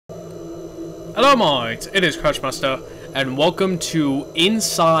Hello mates, it is Crouchmaster, and welcome to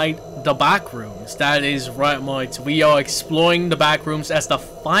Inside the Backrooms. That is right mates, we are exploring the Backrooms as the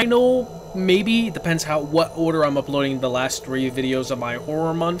final, maybe, depends what order I'm uploading the last 3 videos of my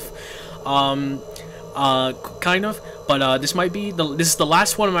horror month. Kind of, but this might be, this is the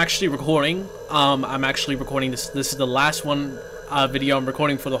last one I'm actually recording. I'm actually recording this is the last video I'm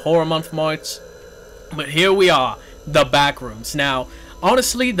recording for the horror month mates. But here we are, the Backrooms. Now,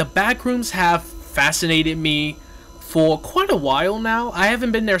 honestly, the Backrooms have fascinated me for quite a while now. I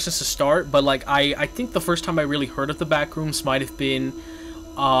haven't been there since the start, but like I think the first time I really heard of the Backrooms might have been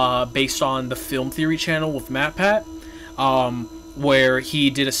based on the Film Theory channel with MatPat, where he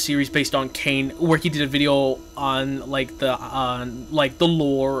did a series based on Kane, where he did a video on like the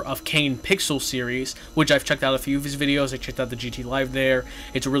lore of Kane Pixel series, which I've checked out a few of his videos. I checked out the GT Live there.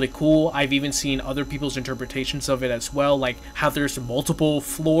 It's really cool. I've even seen other people's interpretations of it as well, like how there's multiple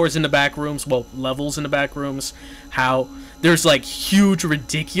floors in the Backrooms, well, levels in the Backrooms, how there's like huge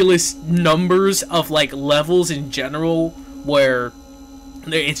ridiculous numbers of like levels in general, where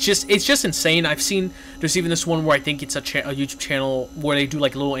it's just insane. I've seen there's even this one where I think it's a YouTube channel where they do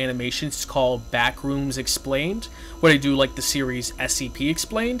like little animations. It's called Backrooms-Explained, where they do like the series SCP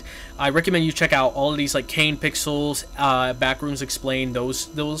Explained. I recommend you check out all of these, like Kane Pixels, Backrooms-Explained.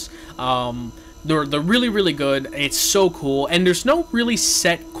 They're really good. It's so cool, and there's no really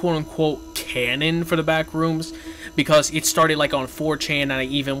set quote-unquote canon for the Backrooms, because it started like on 4chan, and I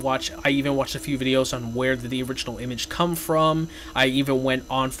even watched a few videos on where did the original image come from. I even went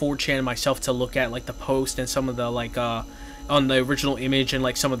on 4chan myself to look at like the post and some of the like on the original image and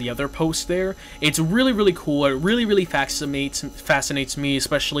like some of the other posts there. It's really cool. It really fascinates me,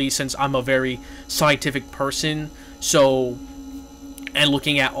 especially since I'm a very scientific person. So, and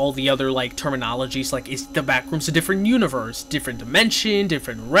looking at all the other like terminologies, like is the Backrooms a different universe, different dimension,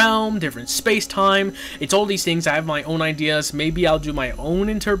 different realm, different space-time? It's all these things. I have my own ideas. Maybe I'll do my own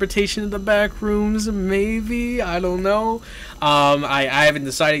interpretation of the Backrooms. Maybe, I don't know. I haven't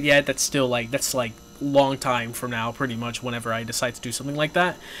decided yet. That's like long time from now, pretty much, whenever I decide to do something like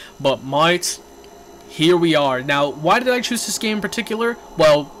that. But mates, here we are. Now, why did I choose this game in particular?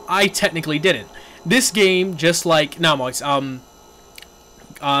 Well, I technically didn't. This game, just like now, mates,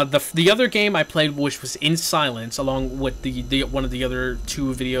 the other game I played, which was In Silence, along with the one of the other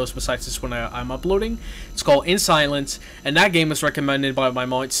 2 videos besides this one I'm uploading. It's called In Silence, and that game was recommended by my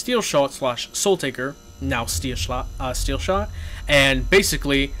mod Steelshot / Soultaker, now Steelshot, and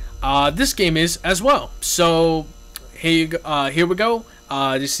basically this game is as well. So here we go.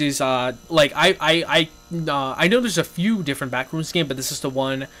 This is like I know there's a few different Backrooms games, but this is the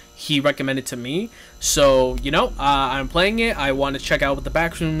one he recommended to me. So, you know, I'm playing it. I want to check out what the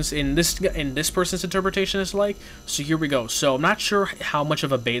Backrooms in this person's interpretation is like. So here we go. So I'm not sure how much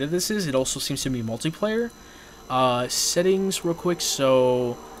of a beta this is. It also seems to be multiplayer. Settings real quick.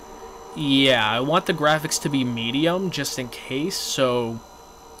 So yeah, I want the graphics to be medium just in case. So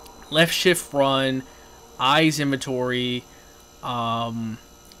left shift run, eyes inventory,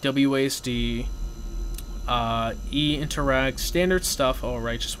 WASD, E interact, standard stuff.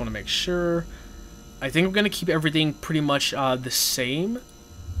 Alright, just want to make sure. I think I'm going to keep everything pretty much the same.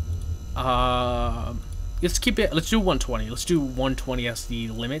 Let's keep it, let's do 120. Let's do 120 as the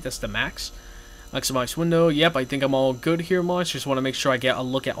limit, that's the max. Maximize window. Yep, I think I'm all good here, much. Just want to make sure I get a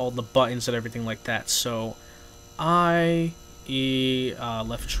look at all the buttons and everything like that. So, I, E,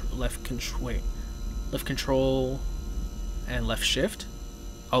 left control, and left shift.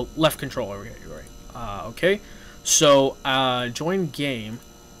 Oh, left control over here, you're right. Okay, so join game,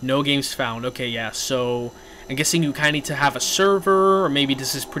 no games found. Okay, yeah, so I'm guessing you kind of need to have a server, or maybe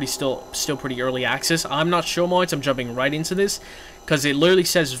this is still pretty early access. I'm not sure, mods. I'm jumping right into this because it literally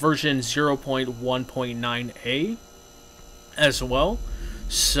says version 0.1.9a as well.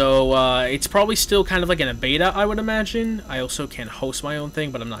 So it's probably still kind of like in a beta, I would imagine. I also can host my own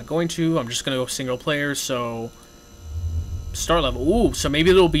thing, but I'm not going to. I'm just gonna go single player. So start level. Ooh, so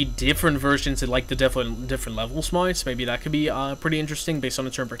maybe there'll be different versions at like the different level smites. Maybe that could be pretty interesting based on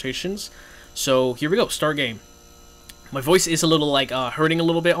interpretations. So here we go. Start game. My voice is a little like hurting a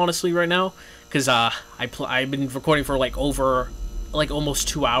little bit honestly right now because I've been recording for like almost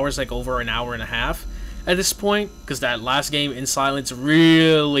 2 hours, like over an hour and a half at this point, because that last game In Silence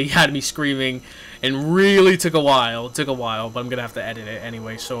really had me screaming and really took a while. But I'm gonna have to edit it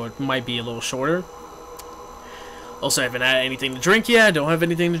anyway, so it might be a little shorter. Also, I haven't had anything to drink yet. I don't have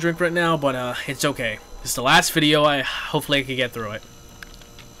anything to drink right now, but it's okay. It's the last video. Hopefully I can get through it.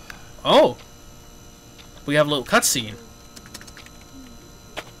 Oh, we have a little cutscene.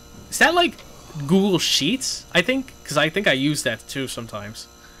 Is that like Google Sheets? I think, because I think I use that too sometimes.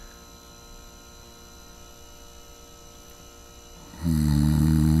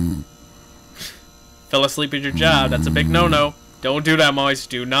 Fell asleep at your job. That's a big no-no. Don't do that, Moise.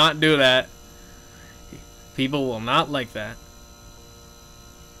 Do not do that. People will not like that.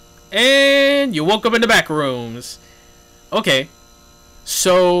 And you woke up in the back rooms. Okay.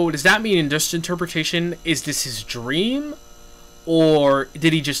 So, does that mean in this interpretation, is this his dream? Or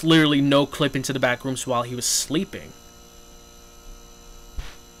did he just literally no-clip into the back rooms while he was sleeping?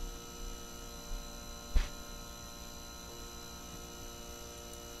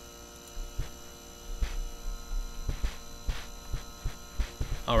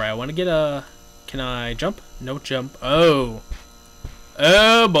 Alright, I want to get a... Can I jump? No jump. Oh.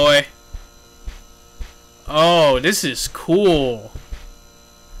 Oh, boy. Oh, this is cool.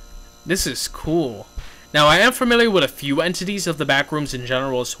 This is cool. Now, I am familiar with a few entities of the Backrooms in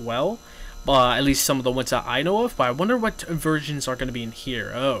general as well. At least some of the ones that I know of. But I wonder what versions are going to be in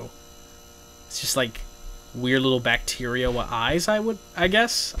here. Oh. It's just like weird little bacteria with eyes, I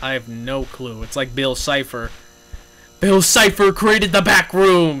guess? I have no clue. It's like Bill Cipher. Bill Cipher created the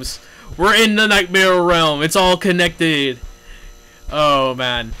Backrooms! We're in the nightmare realm. It's all connected. Oh,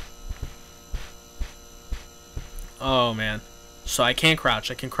 man. Oh, man. So I can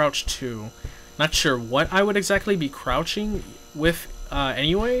crouch. I can crouch too. Not sure what I would exactly be crouching with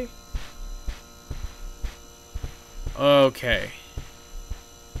anyway. Okay.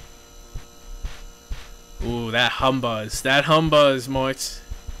 Ooh, that humbuzz. That humbuzz, Moitz.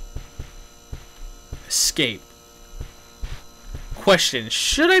 Escape. Question,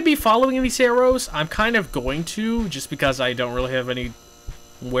 should I be following these arrows? I'm kind of going to, just because I don't really have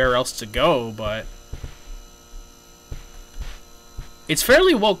anywhere else to go, but... It's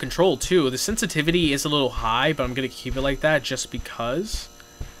fairly well controlled, too. The sensitivity is a little high, but I'm going to keep it like that just because.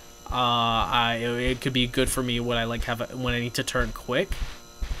 It could be good for me when I when I need to turn quick.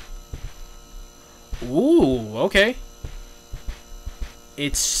 Ooh, okay.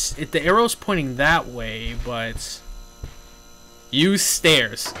 The arrow's pointing that way, but... Use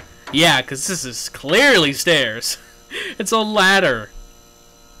stairs. Yeah, because this is clearly stairs. It's a ladder.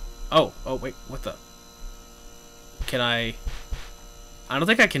 Oh, wait, what the? Can I don't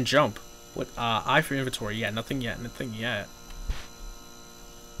think I can jump. What, I for inventory. Yeah, nothing yet, nothing yet.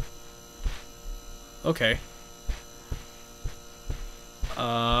 Okay.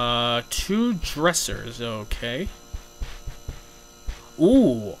 2 dressers, okay.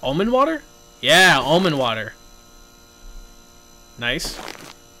 Ooh, almond water? Yeah, almond water. Nice.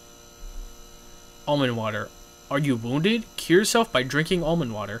 Almond water. Are you wounded? Cure yourself by drinking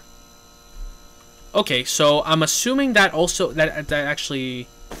almond water. Okay, so I'm assuming that also that actually.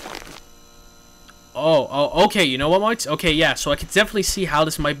 Oh, okay. You know what, Mike? Okay, yeah. So I could definitely see how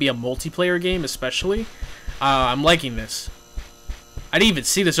this might be a multiplayer game, especially. I'm liking this. I didn't even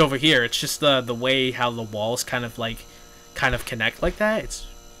see this over here. It's just the way how the walls kind of connect like that. It's.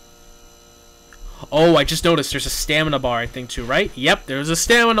 Oh, I just noticed there's a stamina bar, I think, too, right? Yep, there's a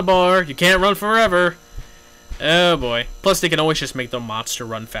stamina bar. You can't run forever. Oh, boy. Plus, they can always just make the monster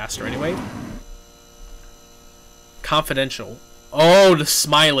run faster anyway. Confidential. Oh, the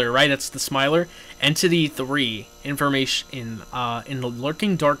Smiler, right? That's the Smiler. Entity 3. Information. In the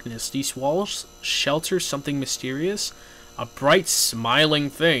lurking darkness, these walls shelter something mysterious. A bright, smiling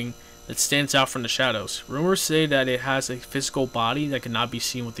thing that stands out from the shadows. Rumors say that it has a physical body that cannot be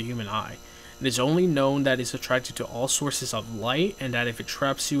seen with the human eye. It is only known that it's attracted to all sources of light, and that if it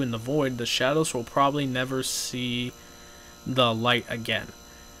traps you in the void, the shadows will probably never see the light again.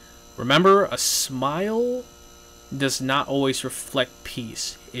 Remember, a smile does not always reflect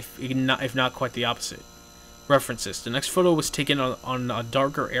peace, if not quite the opposite. References. The next photo was taken on a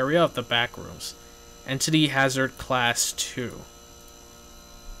darker area of the Backrooms. Entity Hazard Class 2.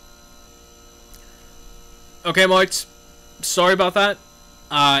 Okay, Marks. Sorry about that.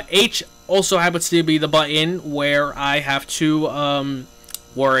 H also happens to be the button where I have to,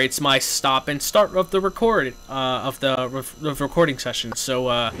 where it's my stop and start of the recording session. So,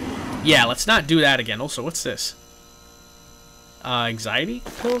 yeah, let's not do that again. Also, what's this? Anxiety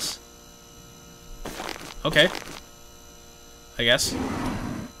pills? Okay. I guess.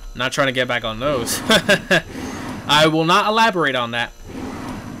 Not trying to get back on those. I will not elaborate on that.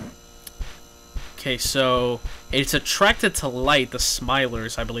 Okay, so it's attracted to light, the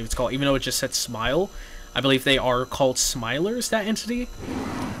Smilers, I believe it's called. Even though it just said smile, I believe they are called Smilers, that entity.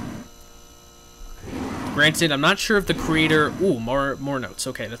 Granted, I'm not sure if the creator... Ooh, more notes.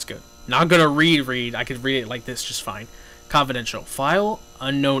 Okay, that's good. Not gonna read. I could read it like this just fine. Confidential. File,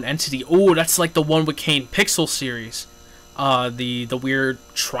 unknown entity. Ooh, that's like the one with Kane Pixel series. The weird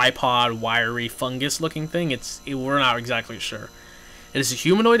tripod, wiry, fungus-looking thing. We're not exactly sure. It is a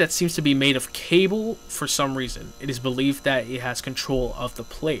humanoid that seems to be made of cable for some reason. It is believed that it has control of the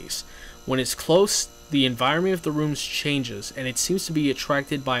place. When it's close, the environment of the rooms changes, and it seems to be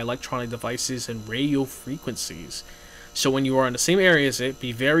attracted by electronic devices and radio frequencies. So when you are in the same area as it,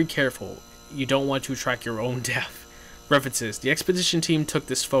 be very careful. You don't want to attract your own death. References. The expedition team took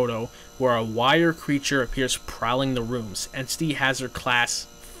this photo where a wire creature appears prowling the rooms. Entity hazard class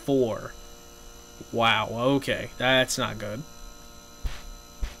 4. Wow, okay. That's not good.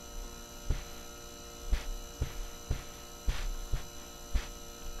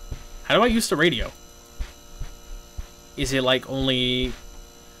 How do I use the radio? Is it like only...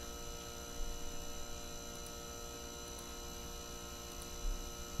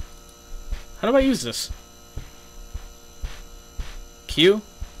 How do I use this? Q?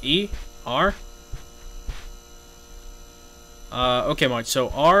 E? R? Okay, Mark. So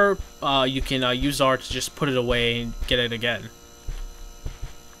R, you can use R to just put it away and get it again.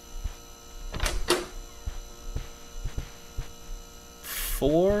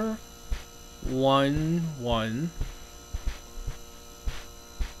 Four, one,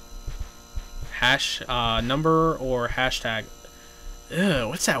 hash, number or hashtag. Ugh,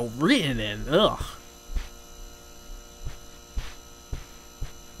 what's that written in? Ugh.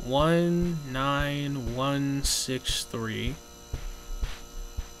 19163.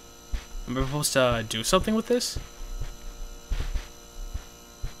 Am I supposed to do something with this?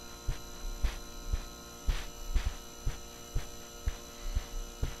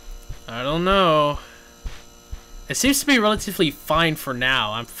 I don't know. It seems to be relatively fine for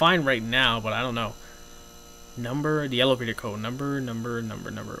now. I'm fine right now, but I don't know. Number, the elevator code. Number.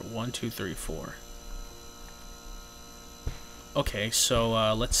 1, 2, 3, 4. Okay,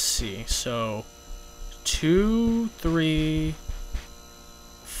 so let's see. So 2, 3,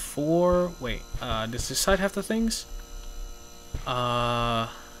 4. Wait, does this side have the things?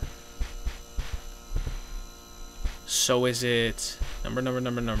 So is it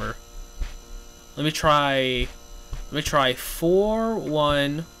number? Let me try 4,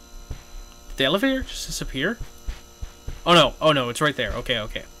 1. Did the elevator just disappear? Oh no, it's right there.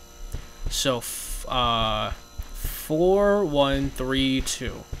 Okay. So 4, 1, 3,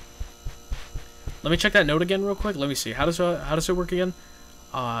 2. Let me check that note again real quick. Let me see. How does it work again?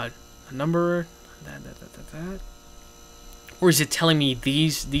 Number that. Or is it telling me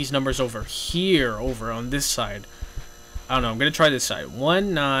these numbers over here, over on this side? I don't know. I'm gonna try this side.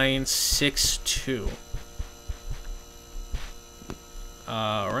 1962.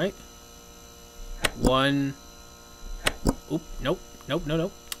 Right. 1. Oop. Nope.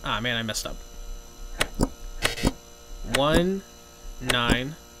 Ah, man, I messed up. 1,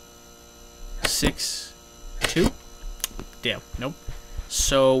 9, 6, 2. Damn. Nope.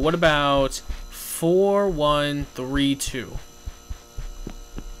 So what about 4, 1, 3, 2?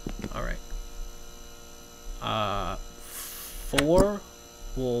 All right. 4,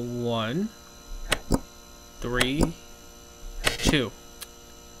 1, 3, 2.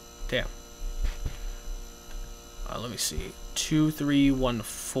 Damn. Let me see. 2, 3, 1,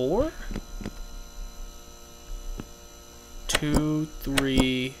 4. 2,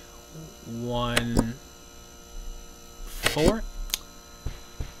 3, 1, 4.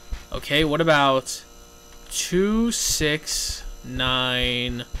 Okay, what about 2, 6,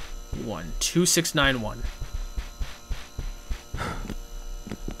 9, 1? 2, 6, 9, 1.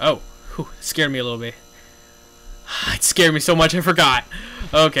 Oh, whew, it scared me a little bit. It scared me so much I forgot.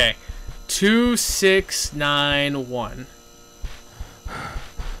 Okay. 2, 6, 9, 1.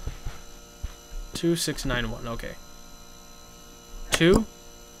 2, 6, 9, 1. Okay. 2,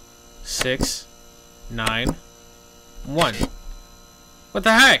 6, 9, 1. What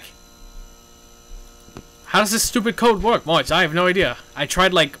the heck? How does this stupid code work? Mods, I have no idea. I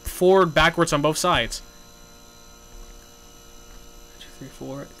tried like forward, backwards on both sides. 2, 3,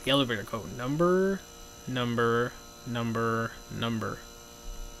 4. The elevator code. Number.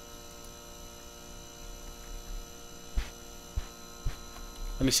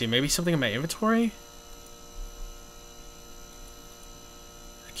 Let me see. Maybe something in my inventory?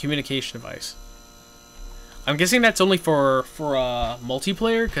 A communication device. I'm guessing that's only for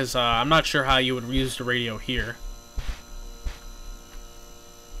multiplayer, because I'm not sure how you would use the radio here.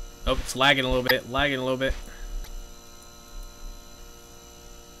 Oh, it's lagging a little bit.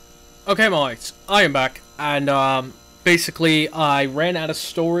 Okay, Molites, I am back, and basically I ran out of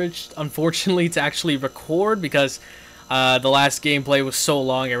storage, unfortunately, to actually record, because the last gameplay was so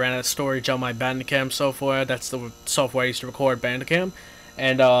long. I ran out of storage on my Bandicam software. That's the software I used to record Bandicam,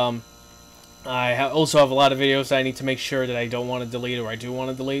 and I also have a lot of videos that I need to make sure that I don't want to delete or I do want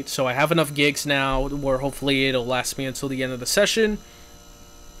to delete. So I have enough gigs now where hopefully it'll last me until the end of the session.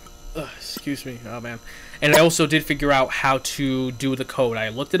 Excuse me. Oh, man. And I also did figure out how to do the code. I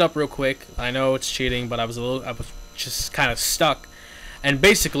looked it up real quick. I know it's cheating, but I was just kind of stuck. And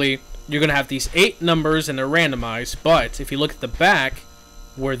basically, you're going to have these 8 numbers and they're randomized. But if you look at the back,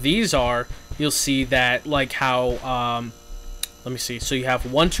 where these are, you'll see that, like how, let me see. So you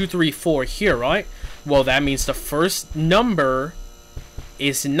have 1, 2, 3, 4 here, right? Well, that means the first number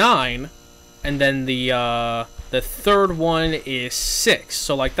is 9, and then the third one is 6.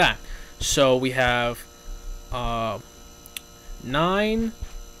 So like that. So we have 9,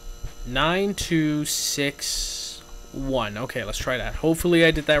 2, 6, 1. Okay, let's try that. Hopefully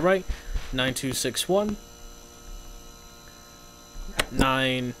I did that right. 9, 2, 6, 1.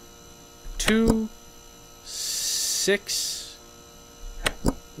 9, 2, 6,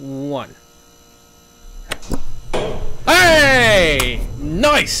 1. Hey!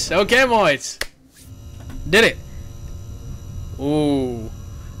 Nice! Okay, boys. Did it. Ooh.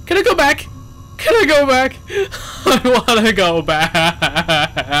 Can I go back? Can I go back? I want to go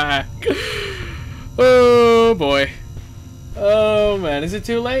back. Oh, boy. Oh, man. Is it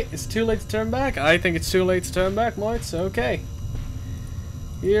too late? Is it too late to turn back? I think it's too late to turn back, boys. Okay.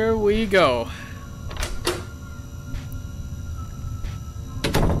 Here we go.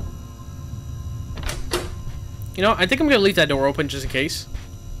 You know, I think I'm going to leave that door open just in case.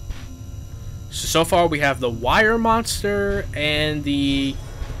 So far we have the wire monster and the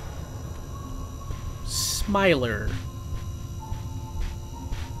Smiler.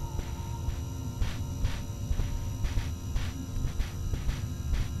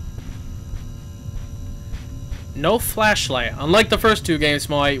 No flashlight. Unlike the first 2 games,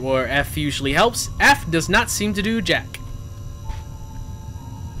 where F usually helps, F does not seem to do jack.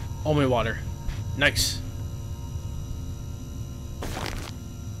 Only water. Nice.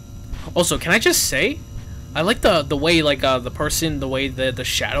 Also, can I just say, I like the way the way the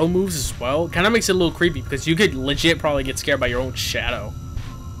shadow moves as well. Kind of makes it a little creepy because you could legit probably get scared by your own shadow.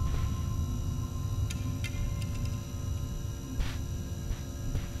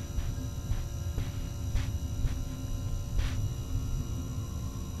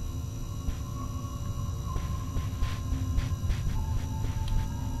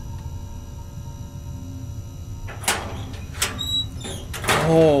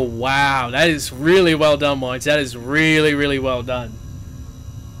 Oh, wow. That is really well done, boys. That is really, really well done.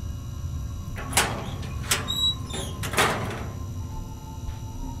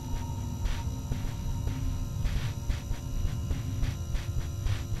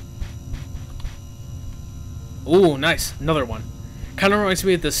 Ooh, nice. Another one. Kind of reminds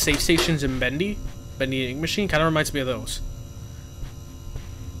me of the safe stations in Bendy. Bendy Ink Machine. Kind of reminds me of those.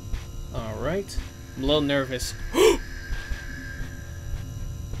 Alright. I'm a little nervous.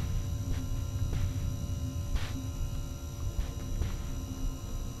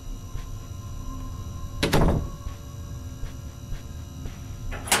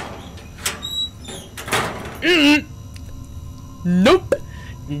 Nope,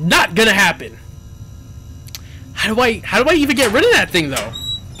 not gonna happen. How do I even get rid of that thing though?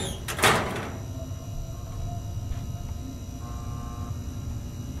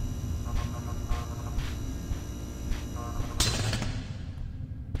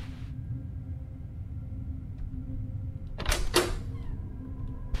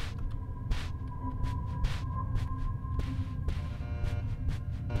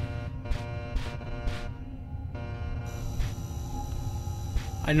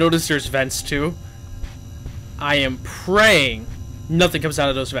 I noticed there's vents too. I am praying nothing comes out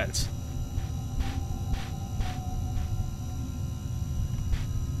of those vents.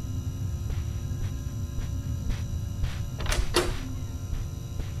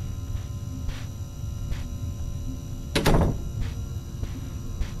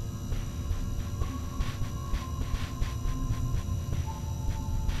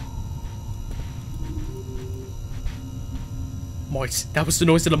 Moist. That was the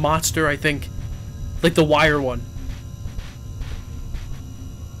noise of the monster, I think. Like the wire one.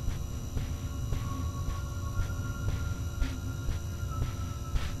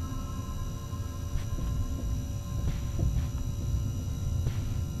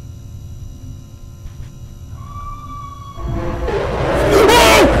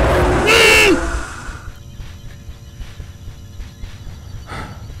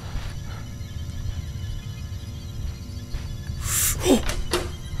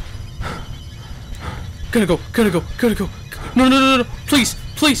 Gotta go. No. Please,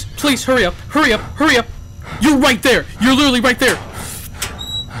 hurry up. You're right there. You're literally right there.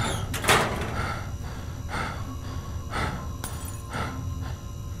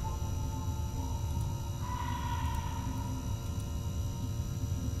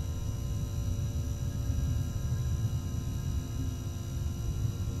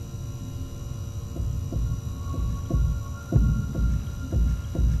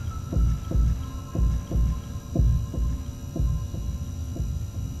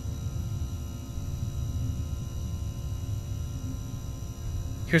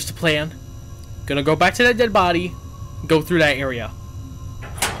 Here's the plan. Gonna go back to that dead body, go through that area.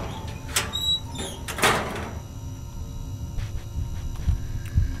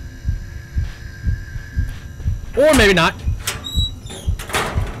 Or maybe not.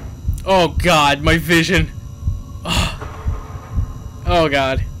 Oh god, my vision. Oh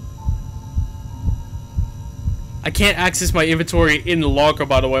god. I can't access my inventory in the locker,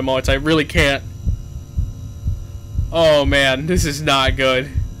 by the way, mods. I really can't. Oh man, this is not good.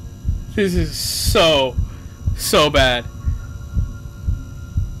 This is so bad.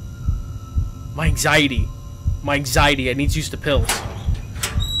 My anxiety. My anxiety. I need to use the pills.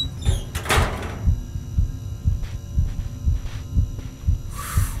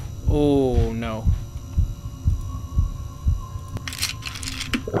 Oh no.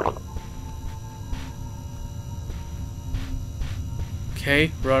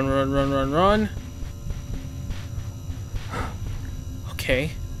 Okay, run.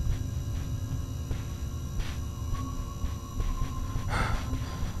 Okay.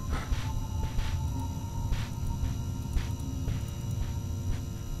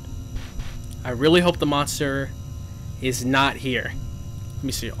 I really hope the monster is not here. Let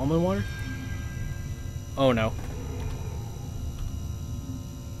me see. Almond water? Oh no.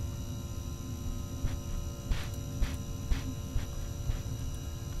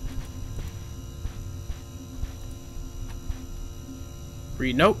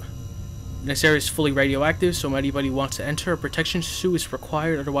 Read note. This area is fully radioactive, so if anybody wants to enter, a protection suit is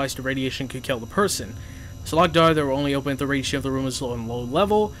required, otherwise the radiation could kill the person. It's a locked door that will only open if the radiation of the room is on low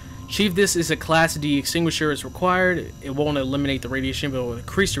level. Achieve this is a Class D extinguisher is required. It won't eliminate the radiation, but it will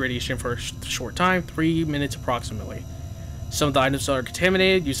increase the radiation for a short time, 3 minutes approximately. Some of the items are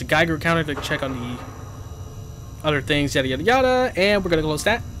contaminated. Use a Geiger counter to check on the other things, yada yada yada, and we're gonna close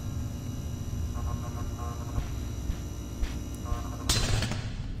that.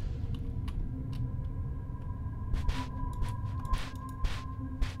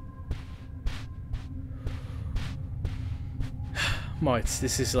 Mods,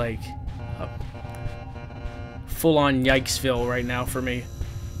 this is like full-on Yikesville right now for me.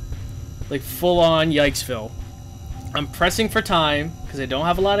 Like full-on Yikesville. I'm pressing for time because I don't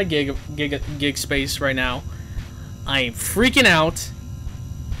have a lot of gig space right now. I am freaking out,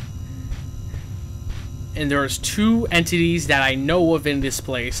 and there's 2 entities that I know of in this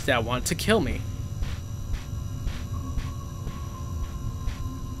place that want to kill me.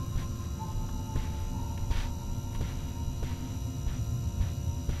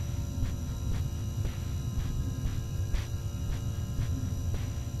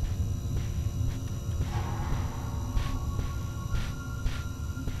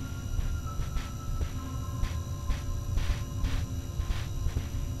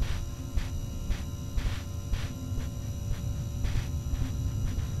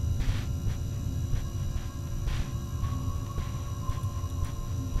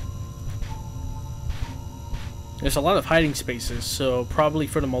 There's a lot of hiding spaces, so probably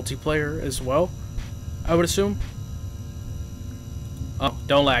for the multiplayer as well, I would assume. Oh,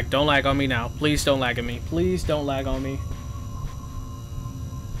 don't lag on me now. Please don't lag on me. Please don't lag on me.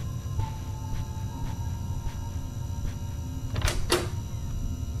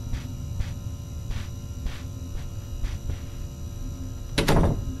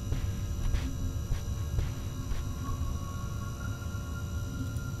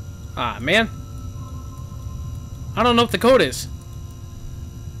 Ah, man. I don't know what the code is.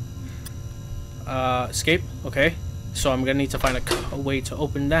 Escape? Okay. So I'm gonna need to find a way to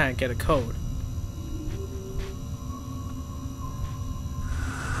open that and get a code.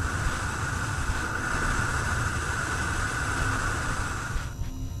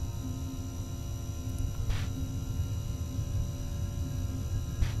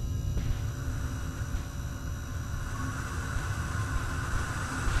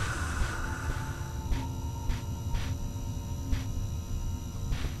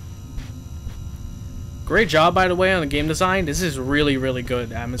 Great job, by the way, on the game design. This is really, really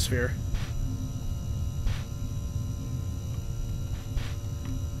good atmosphere.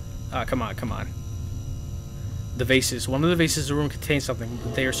 Ah, come on, come on. The vases. One of the vases in the room contains something.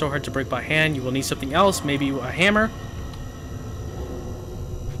 They are so hard to break by hand. You will need something else, maybe a hammer.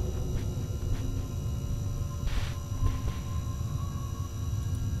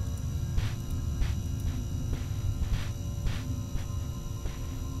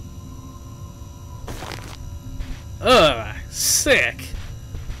 Ugh, sick.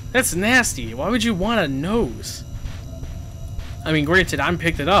 That's nasty. Why would you want a nose? I mean, granted, I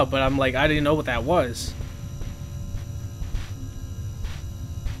picked it up, but I'm like, I didn't know what that was.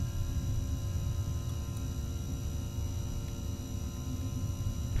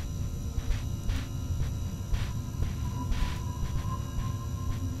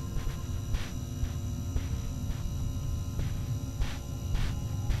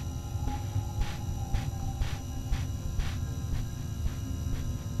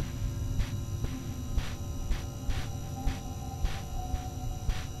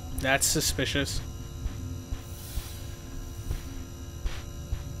 That's suspicious.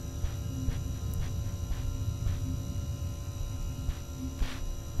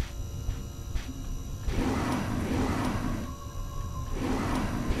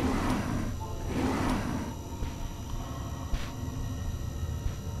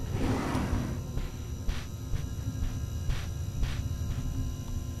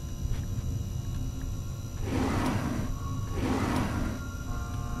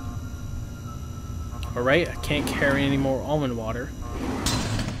 Alright, I can't carry any more almond water.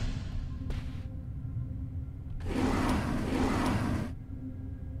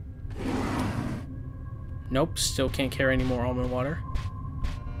 Nope, still can't carry any more almond water.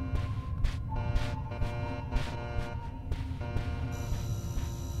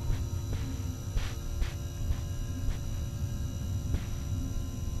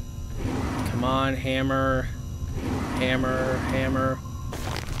 Come on, hammer. Hammer, hammer.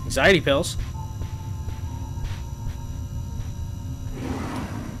 Anxiety pills.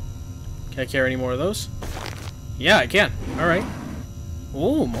 Can I carry any more of those? Yeah, I can. Alright.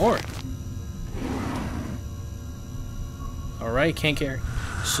 Ooh, more. Alright, can't carry.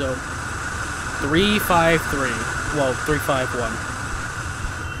 So, 353. Well, 351.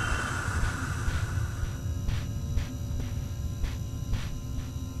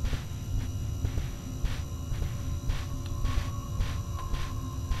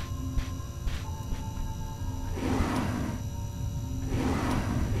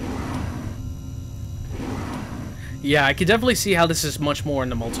 Yeah, I could definitely see how this is much more in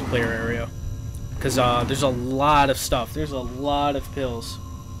the multiplayer area. Because there's a lot of stuff. There's a lot of pills.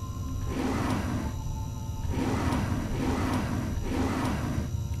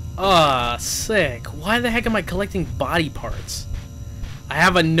 Ah, sick. Why the heck am I collecting body parts? I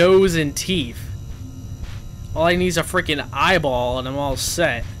have a nose and teeth. All I need is a freaking eyeball and I'm all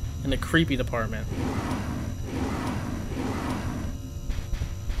set in the creepy department.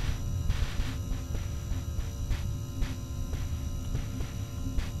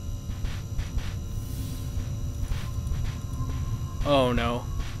 Oh no.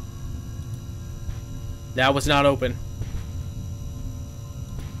 That was not open.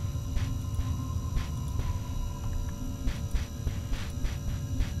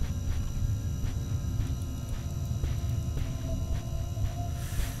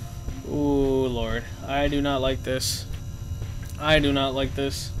 Ooh, Lord. I do not like this. I do not like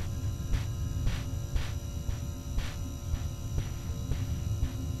this.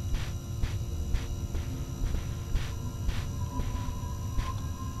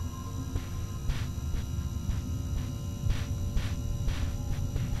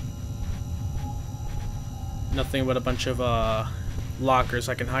 Nothing but a bunch of lockers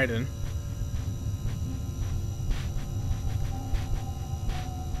I can hide in.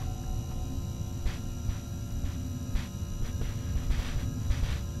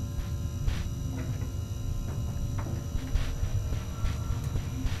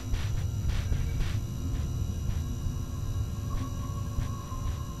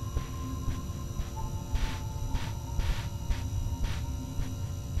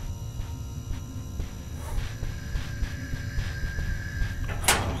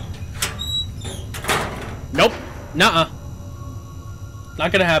 Nope. Nuh-uh.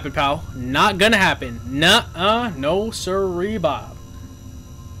 Not gonna happen, pal. Not gonna happen. Nuh-uh. No sirree, Bob.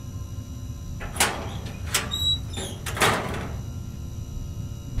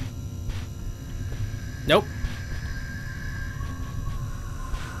 Nope.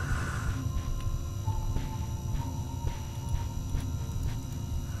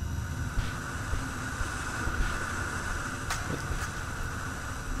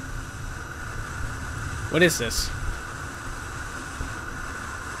 What is this?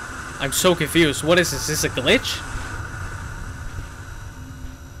 I'm so confused. What is this? Is this a glitch?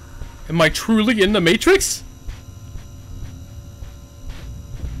 Am I truly in the Matrix?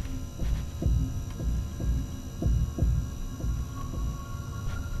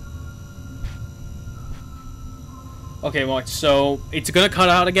 Okay, well, so it's gonna cut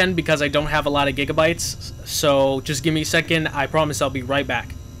out again because I don't have a lot of gigabytes. So just give me a second. I promise I'll be right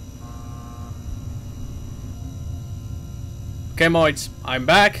back. Okay, Moids, I'm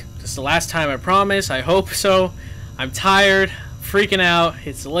back. This is the last time, I promise. I hope so. I'm tired, freaking out.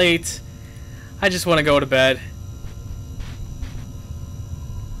 It's late. I just want to go to bed.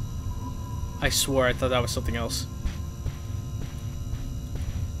 I swore I thought that was something else.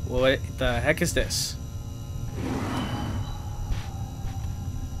 What the heck is this?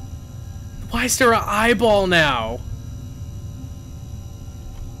 Why is there an eyeball now?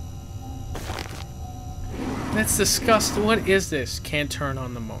 The That's disgusting. What is this? Can't turn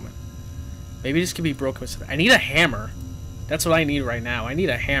on the moment. Maybe this could be broken. I need a hammer. That's what I need right now. I need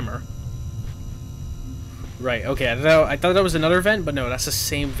a hammer. Right, okay. I thought that was another vent, but no, that's the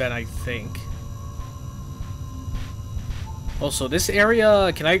same vent, I think. Also, this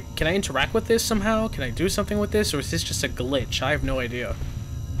area, can I interact with this somehow? Can I do something with this, or is this just a glitch? I have no idea.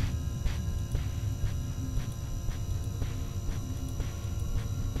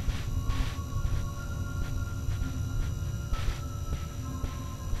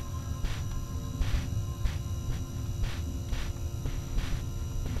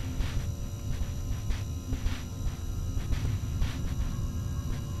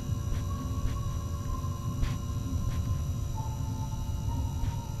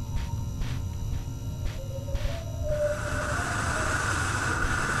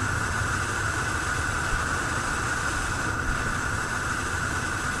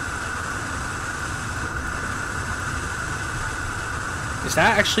 Does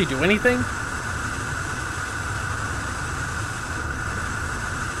that actually do anything?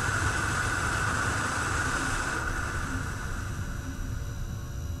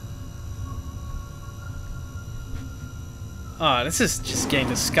 Ah, this is just getting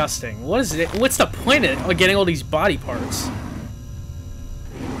disgusting. What is it? What's the point of getting all these body parts?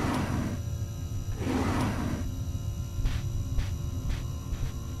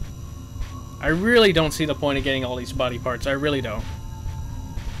 I really don't see the point of getting all these body parts. I really don't.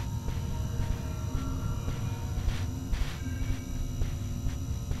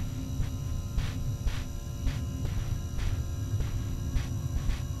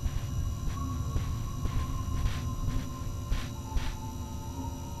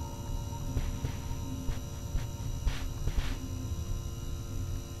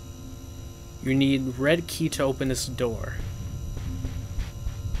 You need red key to open this door.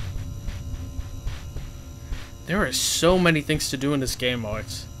 There are so many things to do in this game,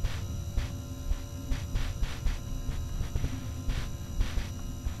 Art.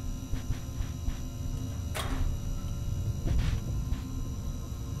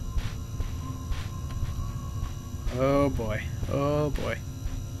 Oh boy. Oh boy.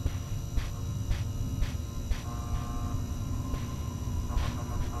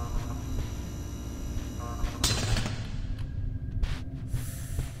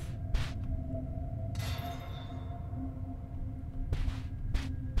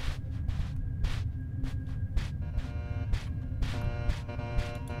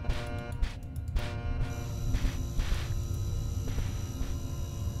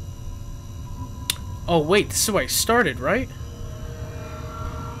 Oh wait, this is where I started, right?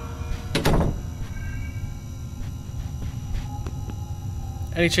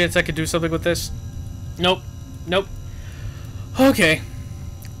 Any chance I could do something with this? Nope. Nope. Okay.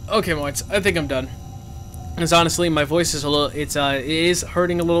 Okay, Moits, I think I'm done. Because honestly, my voice is a little, it is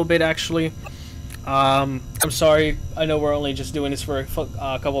hurting a little bit, actually. I'm sorry, I know we're only just doing this for a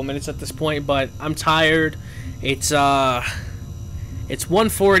couple of minutes at this point, but I'm tired. It's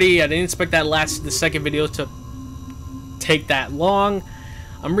 1:40. I didn't expect the second video to take that long.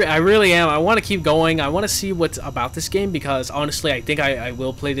 I really am. I want to keep going. I want to see what's about this game, because honestly, I think I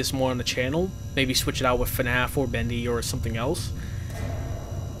will play this more on the channel. Maybe switch it out with FNAF or Bendy or something else.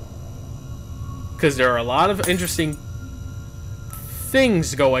 Because there are a lot of interesting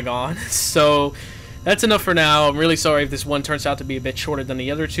things going on. So that's enough for now. I'm really sorry if this one turns out to be a bit shorter than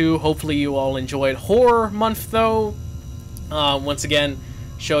the other two. Hopefully you all enjoyed Horror Month, though. Once again,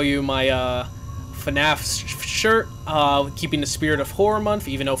 show you my FNAF shirt, keeping the spirit of Horror Month,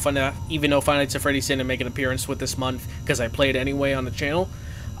 even though Five Nights at Freddy's didn't make an appearance with this month, because I played anyway on the channel.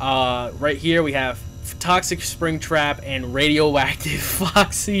 Right here we have Toxic Springtrap and Radioactive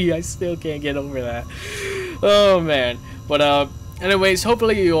Foxy. I still can't get over that. Oh man. But anyways,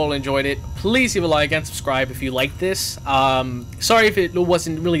 hopefully you all enjoyed it. Please leave a like and subscribe if you like this. Sorry if it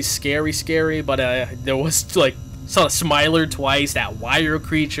wasn't really scary, but there was like, saw a Smiler twice, that wire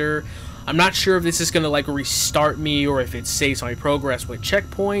creature. I'm not sure if this is gonna like restart me or if it saves my progress with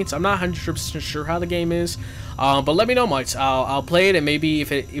checkpoints. I'm not 100% sure how the game is, but let me know, mates. I'll play it, and maybe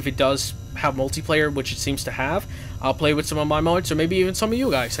if it does have multiplayer, which it seems to have, I'll play with some of my mods, or maybe even some of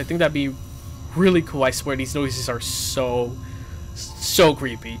you guys. I think that'd be really cool. I swear these noises are so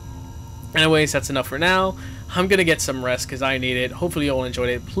creepy. Anyways, that's enough for now. I'm gonna get some rest because I need it. Hopefully you all enjoyed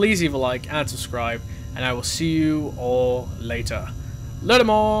it. Please leave a like and subscribe, and I will see you all later. Later,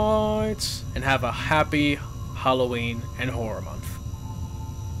 mates, and have a happy Halloween and Horror Month.